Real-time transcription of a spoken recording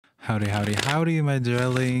Howdy, my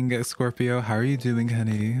darling Scorpio. How are you doing,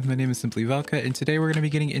 honey? My name is SimplyVelca, and today we're going to be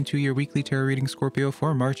getting into your weekly tarot reading, Scorpio,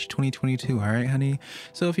 for March 2022. All right, honey?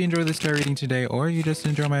 So if you enjoy this tarot reading today, or you just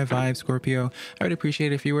enjoy my vibe, Scorpio, I would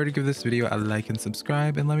appreciate it if you were to give this video a like and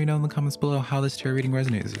subscribe, and let me know in the comments below how this tarot reading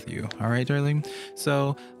resonates with you. All right, darling?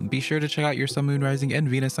 So be sure to check out your Sun, Moon, Rising, and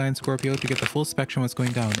Venus sign, Scorpio, to get the full spectrum of what's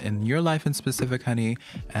going down in your life in specific, honey.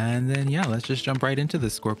 And then, yeah, let's just jump right into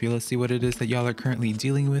this, Scorpio. Let's see what it is that y'all are currently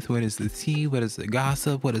dealing with. What is the tea? What is the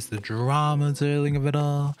gossip? What is the drama, darling, of it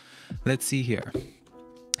all? Let's see here.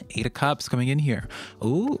 8 of Cups coming in here.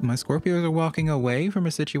 Oh, my Scorpios are walking away from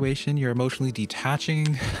a situation. You're emotionally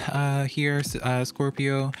detaching here,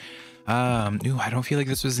 Scorpio. I don't feel like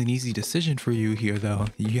this was an easy decision for you here, though.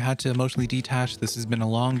 You had to emotionally detach. This has been a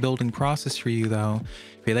long building process for you, though.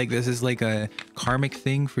 I feel like this is like a karmic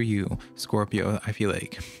thing for you, Scorpio. I feel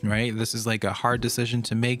like, right? This is like a hard decision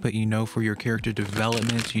to make, but you know, for your character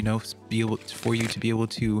development, you know, for you to be able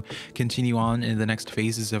to continue on in the next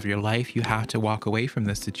phases of your life, you have to walk away from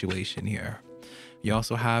this situation here. You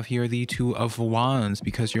also have here the 2 of Wands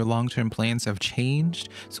because your long-term plans have changed,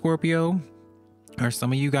 Scorpio. Are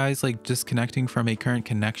some of you guys like disconnecting from a current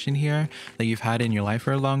connection here that you've had in your life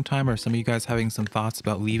for a long time? Or some of you guys having some thoughts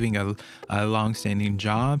about leaving a long-standing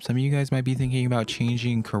job? Some of you guys might be thinking about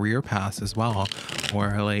changing career paths as well.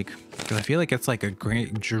 Or like, because I feel like it's like a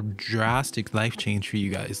great drastic life change for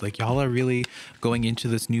you guys. Like y'all are really going into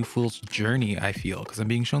this new Fool's journey, I feel, because I'm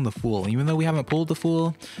being shown the Fool. Even though we haven't pulled the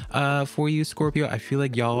Fool for you, Scorpio, I feel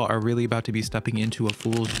like y'all are really about to be stepping into a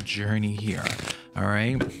Fool's journey here. All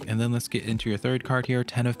right, and then let's get into your third card here,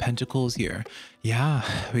 10 of Pentacles here. Yeah,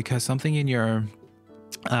 because something in your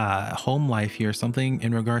home life here, something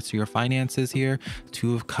in regards to your finances here,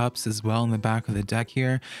 2 of Cups as well in the back of the deck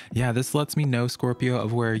here. Yeah, this lets me know, Scorpio,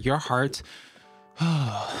 of where your heart,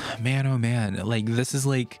 oh man, like this is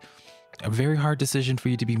like a very hard decision for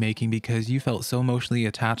you to be making because you felt so emotionally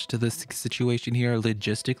attached to this situation here.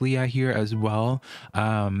 Logistically, I hear as well,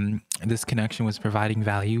 this connection was providing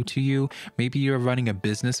value to you. Maybe you're running a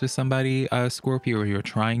business with somebody, Scorpio, or you're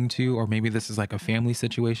trying to, or maybe this is like a family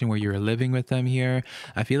situation where you're living with them here.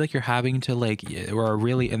 I feel like you're having to like, or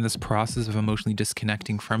really in this process of emotionally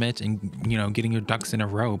disconnecting from it and, you know, getting your ducks in a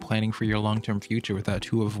row, planning for your long-term future with that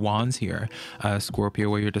 2 of Wands here, Scorpio,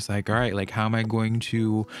 where you're just like, all right, like how am I going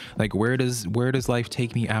to, like, where does life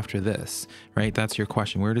take me after this, right? That's your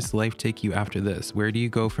question. Where does life take you after this? Where do you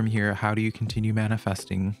go from here? How do you continue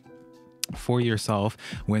manifesting for yourself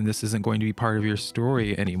when this isn't going to be part of your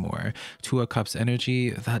story anymore? 2 of Cups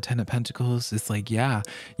energy, that 10 of Pentacles, it's like, yeah,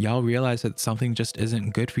 y'all realize that something just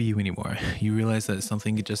isn't good for you anymore. You realize that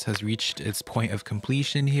something just has reached its point of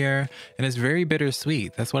completion here, and it's very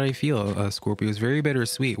bittersweet. That's what I feel, Scorpio. It's very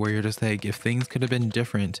bittersweet, where you're just like, if things could have been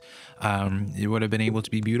different, it would have been able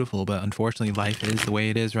to be beautiful, but unfortunately life is the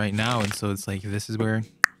way it is right now, and so it's like, this is where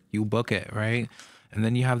you book it, right? And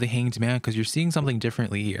then you have the Hanged Man because you're seeing something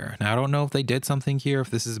differently here. Now, I don't know if they did something here, if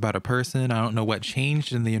this is about a person. I don't know what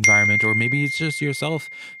changed in the environment, or maybe it's just yourself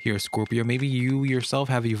here, Scorpio. Maybe you yourself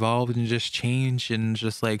have evolved and just changed, and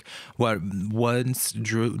just like what once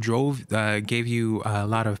gave you a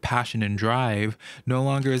lot of passion and drive no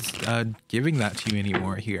longer is giving that to you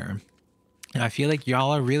anymore here. And I feel like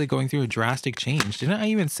y'all are really going through a drastic change. Didn't I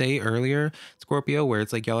even say earlier, Scorpio, where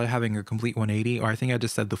it's like y'all are having a complete 180? Or I think I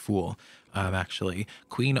just said the Fool, actually.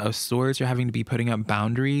 Queen of Swords, you're having to be putting up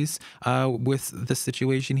boundaries with the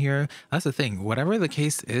situation here. That's the thing. Whatever the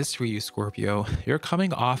case is for you, Scorpio, you're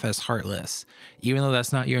coming off as heartless, even though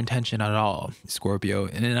that's not your intention at all, Scorpio.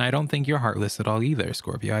 And I don't think you're heartless at all either,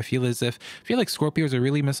 Scorpio. I feel like Scorpios are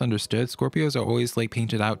really misunderstood. Scorpios are always like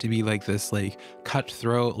painted out to be like this like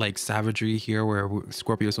cutthroat, like savagery here, where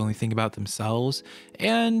Scorpios only think about themselves.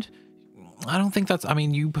 And I don't think that's, I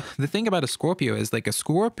mean, the thing about a Scorpio is like a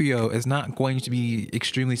Scorpio is not going to be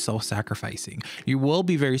extremely self-sacrificing. You will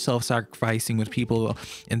be very self-sacrificing with people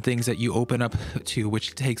and things that you open up to,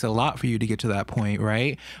 which takes a lot for you to get to that point,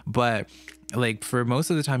 right? But like for most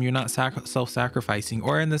of the time, you're not self-sacrificing,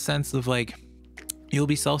 or in the sense of like, you'll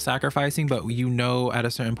be self-sacrificing, but you know at a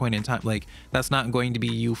certain point in time, like that's not going to be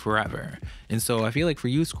you forever. And so I feel like for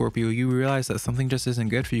you, Scorpio, you realize that something just isn't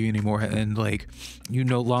good for you anymore, and like you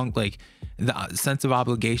no longer, like the sense of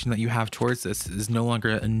obligation that you have towards this is no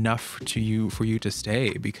longer enough for you to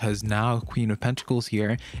stay, because now Queen of Pentacles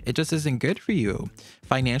here, it just isn't good for you.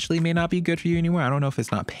 Financially may not be good for you anymore. I don't know if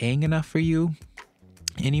it's not paying enough for you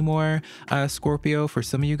anymore, Scorpio. For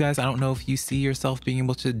some of you guys, I don't know if you see yourself being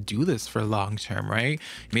able to do this for long term, right?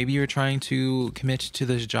 Maybe you're trying to commit to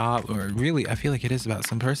this job, or really I feel like it is about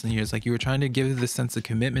some person here. It's like you were trying to give this sense of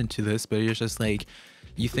commitment to this, but you're just like,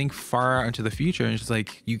 you think far out into the future, and it's just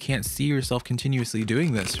like you can't see yourself continuously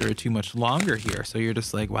doing this for too much longer here. So you're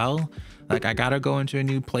just like, well, like I gotta go into a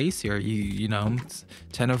new place here. You know, it's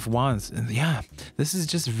 10 of Wands. And yeah, this is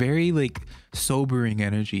just very like sobering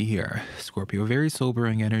energy here, Scorpio. Very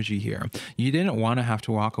sobering energy here. You didn't want to have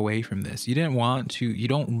to walk away from this. You didn't want to, you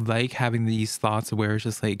don't like having these thoughts where it's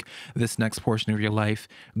just like this next portion of your life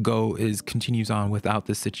continues on without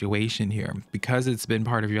this situation here, because it's been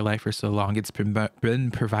part of your life for so long. It's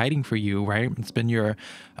been providing for you, right? It's been your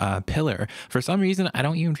pillar. For some reason, I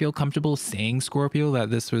don't even feel comfortable saying, Scorpio, that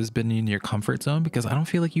this has been in your comfort zone, because I don't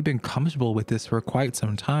feel like you've been comfortable with this for quite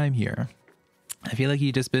some time here. I feel like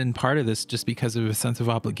you've just been part of this just because of a sense of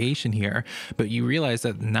obligation here. But you realize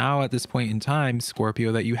that now at this point in time,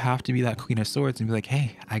 Scorpio, that you have to be that Queen of Swords and be like,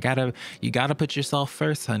 hey, you gotta put yourself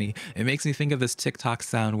first, honey. It makes me think of this TikTok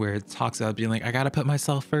sound where it talks about being like, I gotta put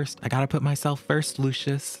myself first. I gotta put myself first,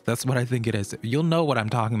 Lucius. That's what I think it is. You'll know what I'm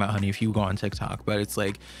talking about, honey, if you go on TikTok. But it's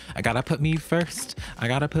like, I gotta put me first. I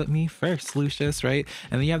gotta put me first, Lucius, right?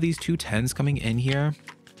 And then you have these two 10s coming in here.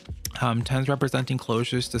 10s representing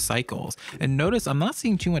closures to cycles. And notice I'm not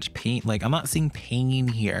seeing too much pain. Like I'm not seeing pain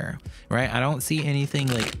here, right? I don't see anything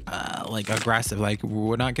like aggressive. Like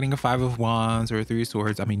we're not getting a 5 of Wands or a 3 of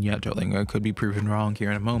Swords. I mean, yeah, totally. I could be proven wrong here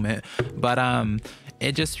in a moment, but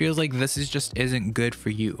it just feels like this isn't good for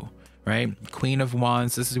you. Right? Queen of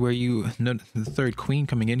Wands, this is where the third queen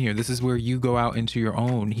coming in here. This is where you go out into your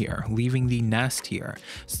own here, leaving the nest here.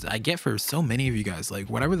 So I get for so many of you guys, like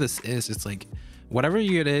whatever this is, it's like, whatever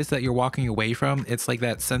it is that you're walking away from, it's like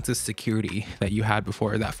that sense of security that you had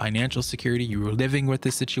before, that financial security. You were living with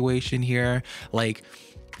this situation here. Like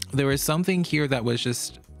there was something here that was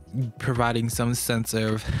just providing some sense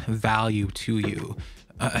of value to you.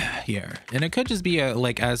 Here, and it could just be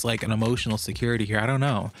as an emotional security here. I don't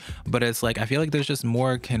know, but it's like I feel like there's just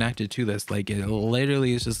more connected to this. Like it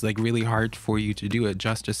literally is just like really hard for you to do it.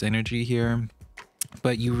 Justice energy here.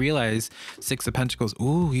 But you realize 6 of Pentacles.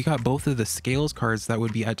 Ooh, you got both of the scales cards that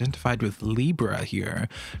would be identified with Libra here,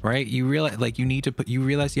 right? You realize like you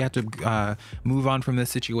realize you have to move on from this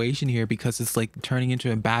situation here, because it's like turning into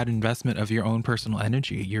a bad investment of your own personal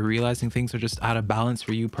energy. You're realizing things are just out of balance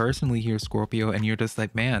for you personally here, Scorpio, and you're just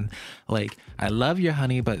like, man, like I love you,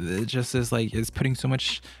 honey, but it just is like it's putting so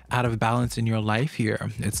much out of balance in your life here.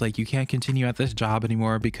 It's like you can't continue at this job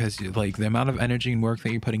anymore because like the amount of energy and work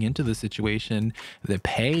that you're putting into the situation, the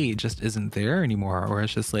pay just isn't there anymore, or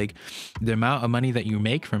it's just like the amount of money that you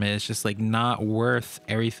make from it is just like not worth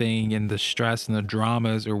everything and the stress and the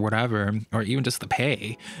dramas or whatever, or even just the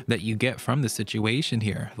pay that you get from the situation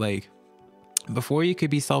here. Like before, you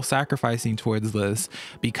could be self-sacrificing towards this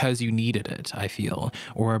because you needed it, I feel,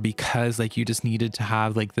 or because like you just needed to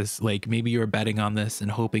have like this, like maybe you were betting on this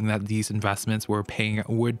and hoping that these investments would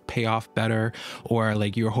pay off better, or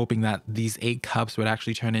like you were hoping that these 8 cups would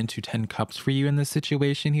actually turn into 10 cups for you in this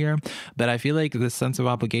situation here. But I feel like this sense of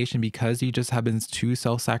obligation, because you just have been too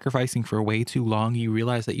self-sacrificing for way too long, you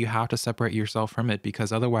realize that you have to separate yourself from it,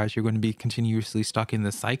 because otherwise you're going to be continuously stuck in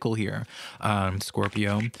this cycle here,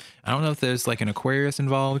 Scorpio. I don't know if there's like an Aquarius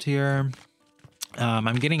involved here.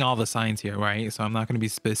 I'm getting all the signs here, right? So I'm not going to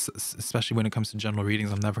be especially when it comes to general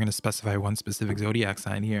readings, I'm never going to specify one specific zodiac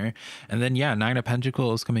sign here. And then yeah, 9 of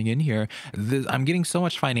Pentacles coming in here. I'm getting so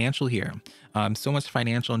much financial here, so much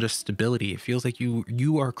financial and just stability. It feels like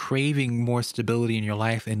you are craving more stability in your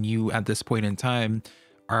life, and you at this point in time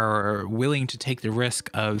are willing to take the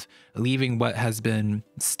risk of leaving what has been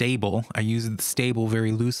stable. I use stable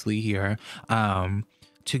very loosely here,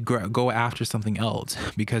 to go after something else,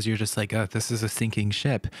 because you're just like, this is a sinking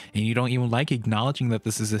ship, and you don't even like acknowledging that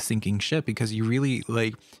this is a sinking ship, because you really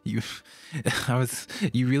like you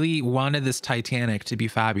really wanted this Titanic to be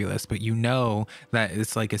fabulous, but you know that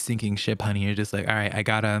it's like a sinking ship, honey. You're just like, all right, I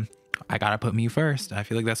gotta put me first. I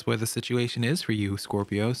feel like that's where the situation is for you,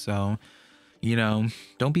 Scorpio. So you know,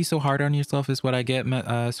 don't be so hard on yourself is what I get,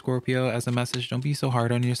 Scorpio, as a message. Don't be so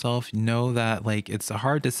hard on yourself. Know that like it's a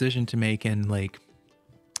hard decision to make, and like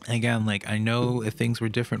again, like I know if things were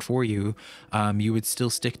different for you, you would still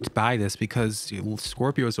stick by this, because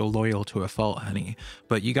Scorpios are loyal to a fault, honey.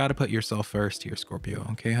 But you got to put yourself first here, Scorpio.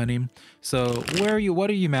 Okay, honey. So what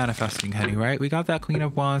are you manifesting, honey? Right? We got that Queen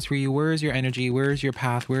of Wands for you. Where is your energy? Where is your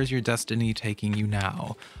path? Where is your destiny taking you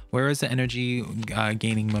now? Where is the energy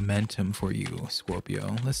gaining momentum for you,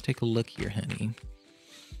 Scorpio? Let's take a look here, honey.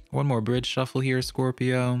 One more bridge shuffle here,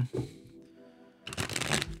 Scorpio.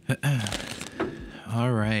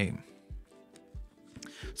 All right.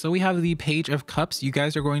 So we have the Page of Cups. You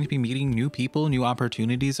guys are going to be meeting new people. New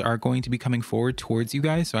opportunities are going to be coming forward towards you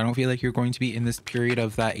guys. So I don't feel like you're going to be in this period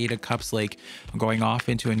of that Eight of Cups, like going off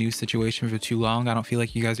into a new situation for too long. I don't feel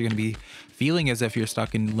like you guys are going to be feeling as if you're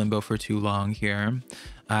stuck in limbo for too long here.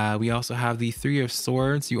 We also have the Three of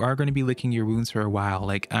Swords. You are going to be licking your wounds for a while.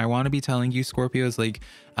 Like, I want to be telling you, Scorpios, like,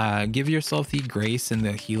 give yourself the grace in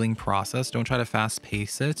the healing process. Don't try to fast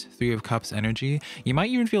pace it. Three of Cups energy. You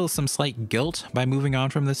might even feel some slight guilt by moving on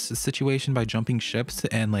from this situation, by jumping ships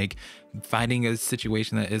and like finding a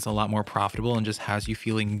situation that is a lot more profitable and just has you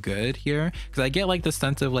feeling good here. Because I get like the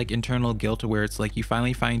sense of like internal guilt where it's like you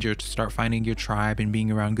finally start finding your tribe and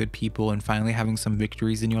being around good people and finally having some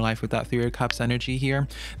victories in your life with that Three of Cups energy here,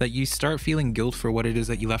 that you start feeling guilt for what it is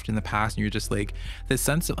that you left in the past. And you're just like, this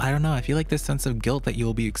sense of, I don't know, I feel like this sense of guilt that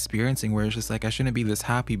you'll be experiencing where it's just like, I shouldn't be this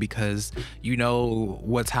happy because you know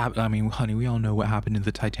what's happened. I mean, honey, we all know what happened in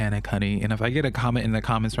the Titanic, honey. And if I get a comment in the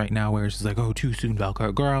comments right now where it's just like, oh, too soon,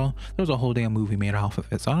 Velca, girl, there's a whole damn movie made off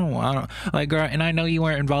of it. So I don't like, girl, and I know you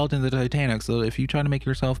weren't involved in the Titanic. So if you try to make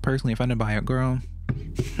yourself personally offended by it, girl.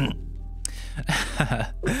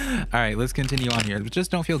 All right, let's continue on here.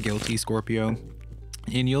 Just don't feel guilty, Scorpio.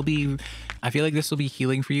 And you'll be, I feel like this will be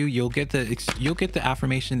healing for you. You'll get the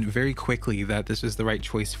affirmation very quickly that this is the right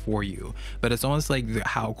choice for you. But it's almost like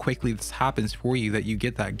how quickly this happens for you that you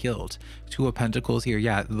get that guilt. Two of Pentacles here.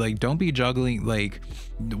 Yeah, like don't be juggling. Like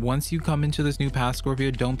once you come into this new path, Scorpio,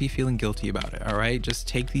 don't be feeling guilty about it. All right, just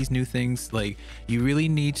take these new things. Like you really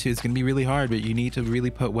need to, it's gonna be really hard, but you need to really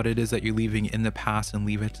put what it is that you're leaving in the past and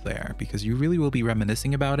leave it there, because you really will be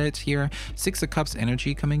reminiscing about it here. Six of Cups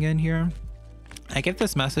energy coming in here. I get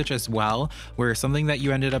this message as well where something that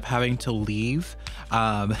you ended up having to leave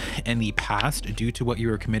in the past due to what you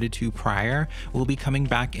were committed to prior will be coming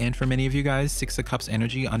back in for many of you guys. Six of Cups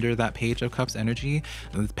energy under that Page of Cups energy.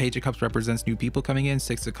 The Page of Cups represents new people coming in.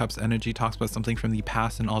 Six of Cups energy talks about something from the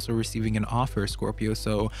past and also receiving an offer, Scorpio.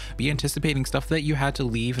 So be anticipating stuff that you had to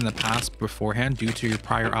leave in the past beforehand due to your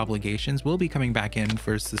prior obligations will be coming back in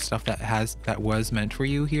for the stuff that was meant for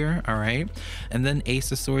you here. All right, and then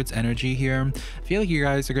Ace of Swords energy here. I feel like you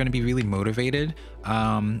guys are going to be really motivated.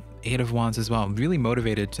 Eight of Wands as well, really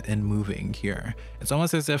motivated in moving here. It's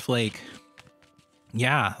almost as if like,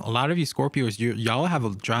 yeah, a lot of you Scorpios, y'all have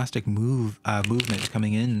a drastic movement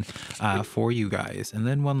coming in for you guys. And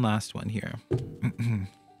then one last one here.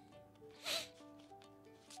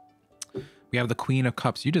 We have the Queen of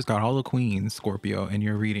Cups. You just got all the queens, Scorpio, in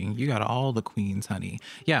your reading. You got all the queens, honey.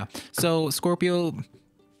 Yeah, so Scorpio,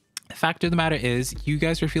 fact of the matter is you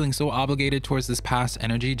guys are feeling so obligated towards this past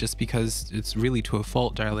energy just because it's really to a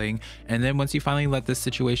fault, darling. And then once you finally let this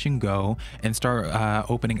situation go and start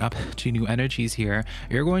opening up to new energies here,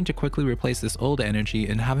 you're going to quickly replace this old energy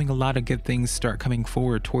and having a lot of good things start coming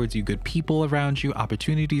forward towards you. Good people around you,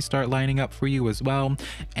 opportunities start lining up for you as well.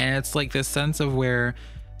 And it's like this sense of where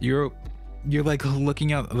you're like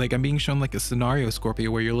looking out, like I'm being shown like a scenario, Scorpio,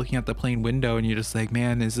 where you're looking out the plane window and you're just like,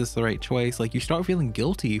 man, is this the right choice? Like you start feeling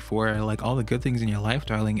guilty for like all the good things in your life,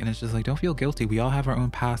 darling. And it's just like, don't feel guilty. We all have our own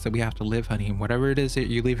past that we have to live, honey. And whatever it is that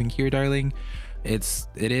you're leaving here, darling, it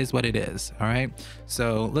is what it is. All right,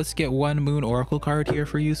 so let's get one Moon Oracle card here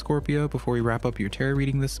for you, Scorpio, before we wrap up your tarot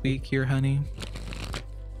reading this week here, honey.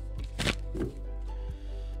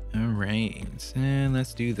 All right, and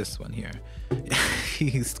let's do this one here.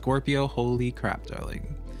 Scorpio, holy crap,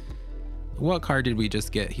 darling. What card did we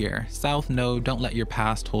just get here? South Node, don't let your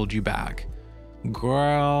past hold you back.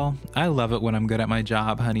 Girl, I love it when I'm good at my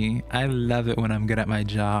job, honey. I love it when I'm good at my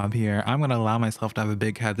job here. I'm gonna allow myself to have a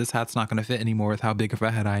big head. This hat's not gonna fit anymore with how big of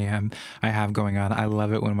a head I have going on. I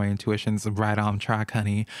love it when my intuition's right on track,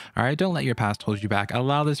 honey. All right, don't let your past hold you back.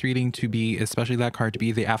 Allow this reading to be, especially that card, to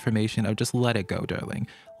be the affirmation of just let it go, darling.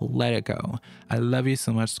 Let it go. I love you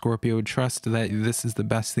so much, Scorpio. Trust that this is the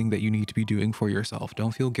best thing that you need to be doing for yourself.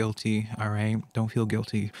 Don't feel guilty, all right? Don't feel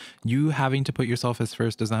guilty. You having to put yourself as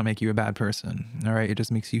first does not make you a bad person, all right? It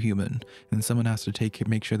just makes you human. And someone has to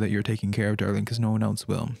make sure that you're taken care of, darling, because no one else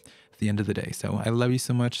will at the end of the day. So I love you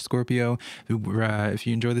so much, Scorpio. If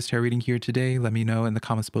you enjoy this tarot reading here today, let me know in the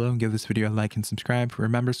comments below and give this video a like and subscribe.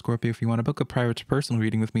 Remember, Scorpio, if you want to book a private personal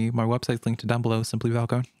reading with me, my website's linked down below,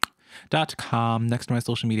 SimplyVelca.com. Next to my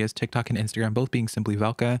social medias, TikTok and Instagram, both being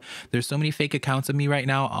SimplyVelca. There's so many fake accounts of me right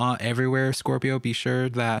now everywhere, Scorpio. Be sure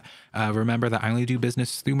that remember that I only do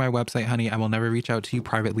business through my website, honey. I will never reach out to you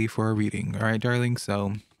privately for a reading. All right, darling.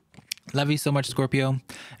 So love you so much, Scorpio, and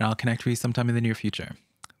I'll connect with you sometime in the near future.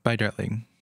 Bye, darling.